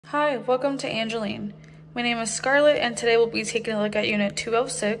Hi, welcome to Angeline. My name is Scarlett and today we'll be taking a look at Unit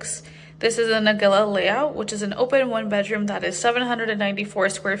 206. This is a Nigella layout, which is an open one bedroom that is 794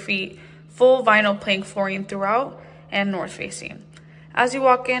 square feet, full vinyl plank flooring throughout, and north facing. As you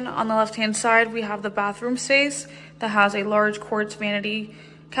walk in, on the left hand side, we have the bathroom space that has a large quartz vanity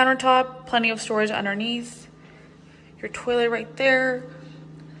countertop, plenty of storage underneath, your toilet right there,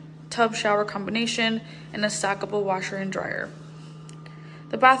 tub shower combination, and a stackable washer and dryer.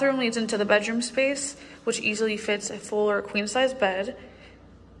 The bathroom leads into the bedroom space, which easily fits a full or queen size bed.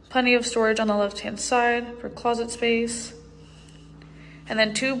 Plenty of storage on the left-hand side for closet space. And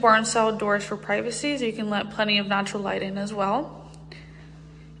then two barn-style doors for privacy, so you can let plenty of natural light in as well.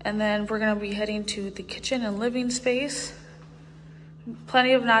 And then we're gonna be heading to the kitchen and living space.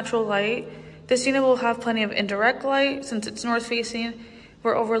 Plenty of natural light. This unit will have plenty of indirect light since it's north-facing.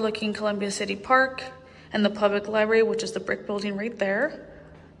 We're overlooking Columbia City Park and the public library, which is the brick building right there.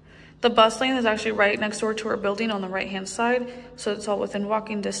 The bus lane is actually right next door to our building on the right-hand side, so it's all within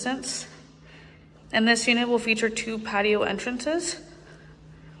walking distance. And this unit will feature two patio entrances.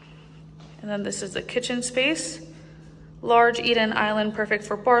 And then this is the kitchen space. Large eat-in island, perfect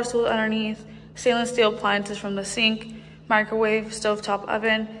for bar stool underneath, stainless steel appliances from the sink, microwave, stovetop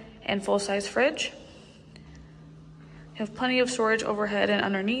oven, and full-size fridge. You have plenty of storage overhead and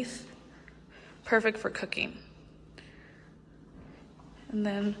underneath, perfect for cooking. And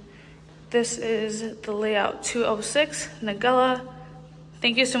then this is the layout 206, Nigella.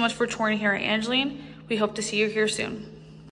 Thank you so much for touring here at Angeline. We hope to see you here soon.